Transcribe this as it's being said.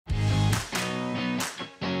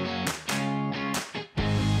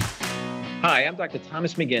Hi, I'm Dr.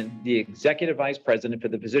 Thomas McGinn, the Executive Vice President for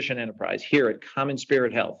the Physician Enterprise here at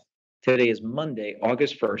CommonSpirit Health. Today is Monday,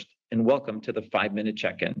 August 1st, and welcome to the 5-Minute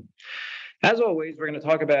Check-In. As always, we're going to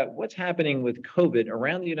talk about what's happening with COVID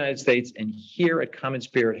around the United States and here at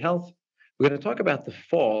CommonSpirit Health. We're going to talk about the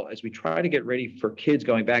fall as we try to get ready for kids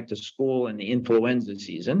going back to school and the influenza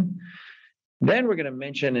season. Then we're going to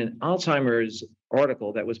mention an Alzheimer's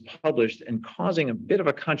article that was published and causing a bit of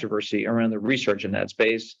a controversy around the research in that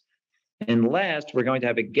space. And last, we're going to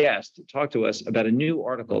have a guest talk to us about a new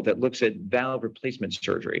article that looks at valve replacement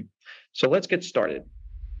surgery. So let's get started.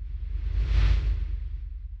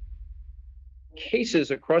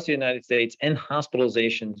 Cases across the United States and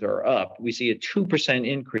hospitalizations are up. We see a 2%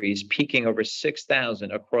 increase, peaking over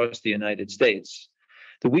 6,000 across the United States.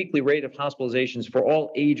 The weekly rate of hospitalizations for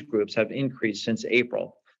all age groups have increased since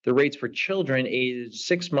April. The rates for children aged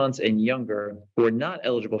 6 months and younger who are not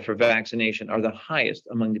eligible for vaccination are the highest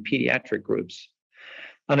among the pediatric groups.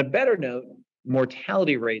 On a better note,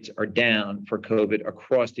 mortality rates are down for COVID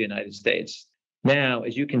across the United States. Now,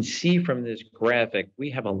 as you can see from this graphic, we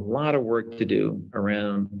have a lot of work to do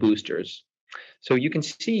around boosters. So you can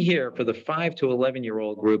see here for the 5 to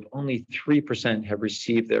 11-year-old group, only 3% have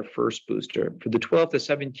received their first booster. For the 12 to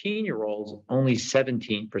 17-year-olds, only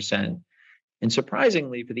 17%. And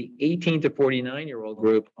surprisingly, for the 18 to 49-year-old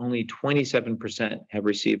group, only 27% have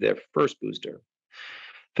received their first booster.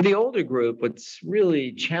 For the older group, what's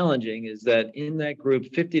really challenging is that in that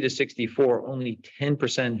group, 50 to 64, only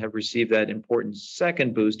 10% have received that important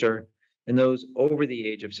second booster. And those over the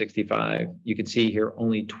age of 65, you can see here,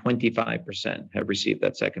 only 25% have received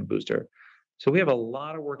that second booster. So we have a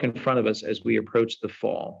lot of work in front of us as we approach the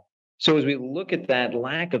fall. So as we look at that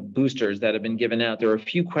lack of boosters that have been given out, there are a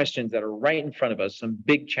few questions that are right in front of us, some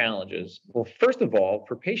big challenges. Well, first of all,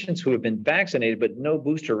 for patients who have been vaccinated but no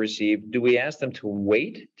booster received, do we ask them to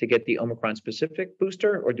wait to get the Omicron specific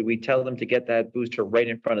booster, or do we tell them to get that booster right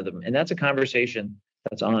in front of them? And that's a conversation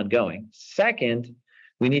that's ongoing. Second,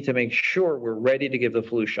 we need to make sure we're ready to give the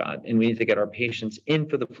flu shot, and we need to get our patients in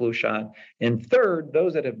for the flu shot. And third,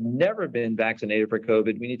 those that have never been vaccinated for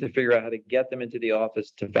COVID, we need to figure out how to get them into the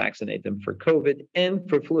office to vaccinate them for COVID and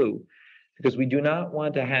for flu, because we do not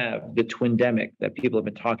want to have the twindemic that people have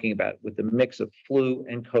been talking about with the mix of flu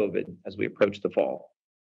and COVID as we approach the fall.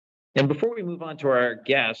 And before we move on to our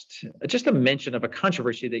guest, just a mention of a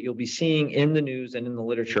controversy that you'll be seeing in the news and in the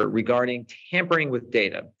literature regarding tampering with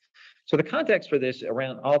data. So the context for this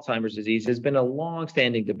around Alzheimer's disease has been a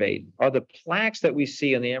long-standing debate. Are the plaques that we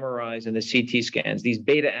see on the MRIs and the CT scans, these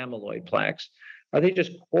beta amyloid plaques, are they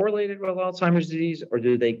just correlated with Alzheimer's disease, or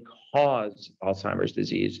do they cause Alzheimer's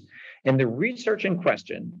disease? And the research in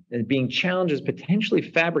question and being challenged as potentially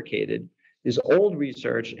fabricated is old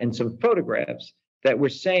research and some photographs that were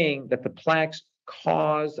saying that the plaques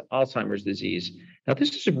cause Alzheimer's disease. Now,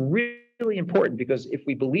 this is really important because if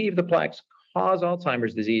we believe the plaques cause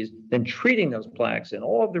Alzheimer's disease, then treating those plaques and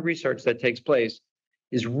all of the research that takes place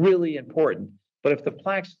is really important. But if the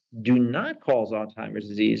plaques do not cause Alzheimer's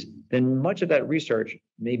disease, then much of that research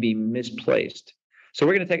may be misplaced. So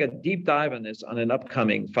we're going to take a deep dive on this on an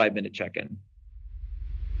upcoming 5-Minute Check-In.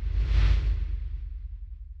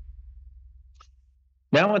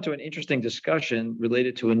 Now on to an interesting discussion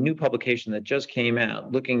related to a new publication that just came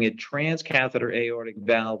out looking at transcatheter aortic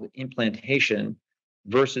valve implantation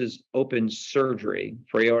versus open surgery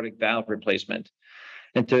for aortic valve replacement.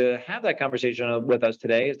 And to have that conversation with us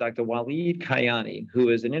today is Dr. Waleed Kayani, who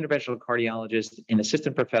is an interventional cardiologist and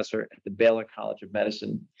assistant professor at the Baylor College of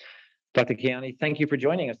Medicine. Dr. Kayani, thank you for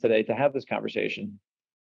joining us today to have this conversation.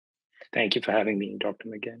 Thank you for having me, Dr.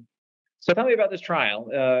 McGinn. So tell me about this trial,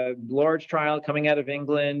 large trial coming out of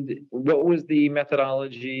England. What was the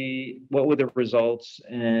methodology? What were the results?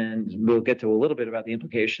 And we'll get to a little bit about the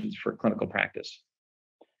implications for clinical practice.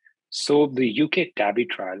 So the UK TAVI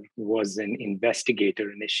trial was an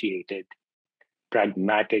investigator-initiated,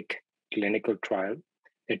 pragmatic clinical trial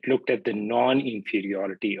that looked at the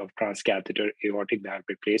non-inferiority of transcatheter aortic valve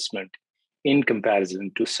replacement in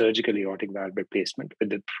comparison to surgical aortic valve replacement, with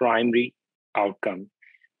the primary outcome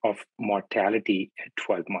of mortality at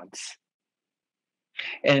 12 months.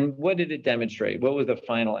 And what did it demonstrate? What was the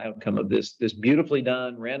final outcome of this beautifully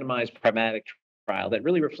done, randomized, pragmatic trial that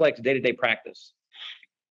really reflects day-to-day practice?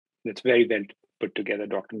 It's very well put together,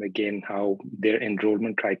 Dr. McGinn, how their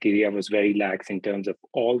enrollment criteria was very lax in terms of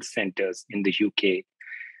all centers in the UK.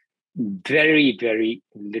 Very, very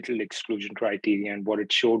little exclusion criteria. And what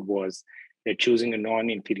it showed was that choosing a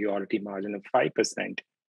non-inferiority margin of 5%,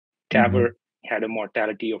 TAVR had a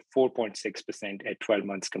mortality of 4.6% at 12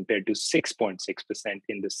 months compared to 6.6%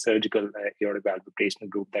 in the surgical aortic valve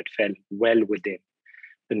replacement group that fell well within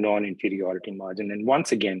the non-inferiority margin, and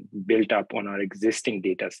once again, built up on our existing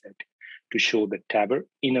data set to show that TAVR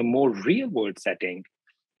in a more real-world setting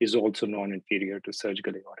is also non-inferior to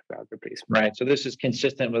surgical aortic valve replacement. Right. So this is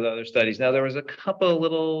consistent with other studies. Now, there was a couple of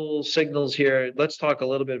little signals here. Let's talk a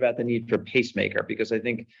little bit about the need for pacemaker, because I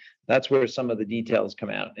think that's where some of the details come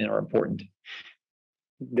out and are important.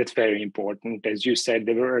 That's very important. As you said,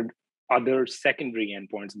 there were other secondary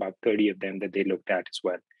endpoints, about 30 of them that they looked at as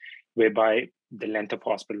well, whereby the length of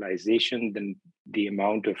hospitalization, then the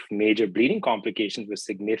amount of major bleeding complications was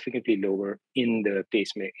significantly lower in the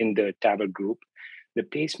TAVR group. The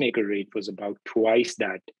pacemaker rate was about twice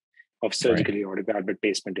that of surgical aortic valve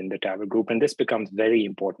replacement in the TAVR group. And this becomes very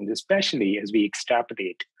important, especially as we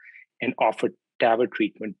extrapolate and offer TAVR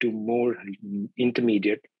treatment to more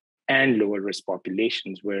intermediate and lower risk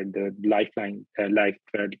populations where the lifestyle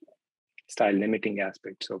limiting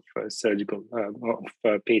aspects of surgical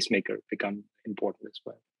pacemaker become important as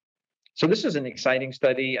well. So this is an exciting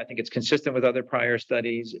study. I think it's consistent with other prior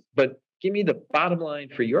studies, but give me the bottom line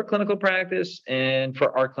for your clinical practice and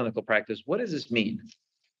for our clinical practice. What does this mean?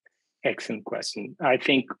 Excellent question. I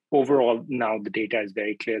think overall now the data is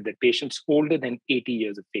very clear that patients older than 80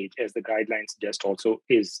 years of age, as the guidelines suggest also,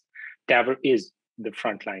 TAVR is the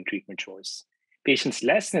frontline treatment choice. Patients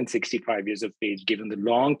less than 65 years of age, given the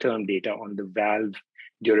long-term data on the valve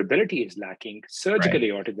durability is lacking, surgical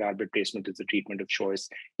aortic valve replacement is the treatment of choice.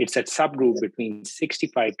 It's that subgroup between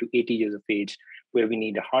 65 to 80 years of age where we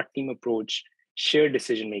need a heart team approach, shared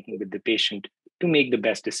decision-making with the patient to make the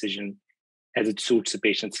best decision as it suits the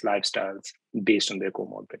patient's lifestyles based on their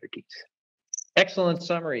comorbidities. Excellent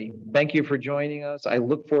summary. Thank you for joining us. I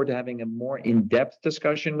look forward to having a more in-depth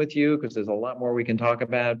discussion with you because there's a lot more we can talk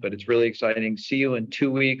about, but it's really exciting. See you in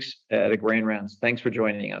 2 weeks at the Grand Rounds. Thanks for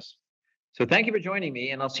joining us. So thank you for joining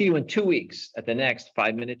me, and I'll see you in 2 weeks at the next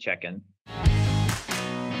 5-minute check-in.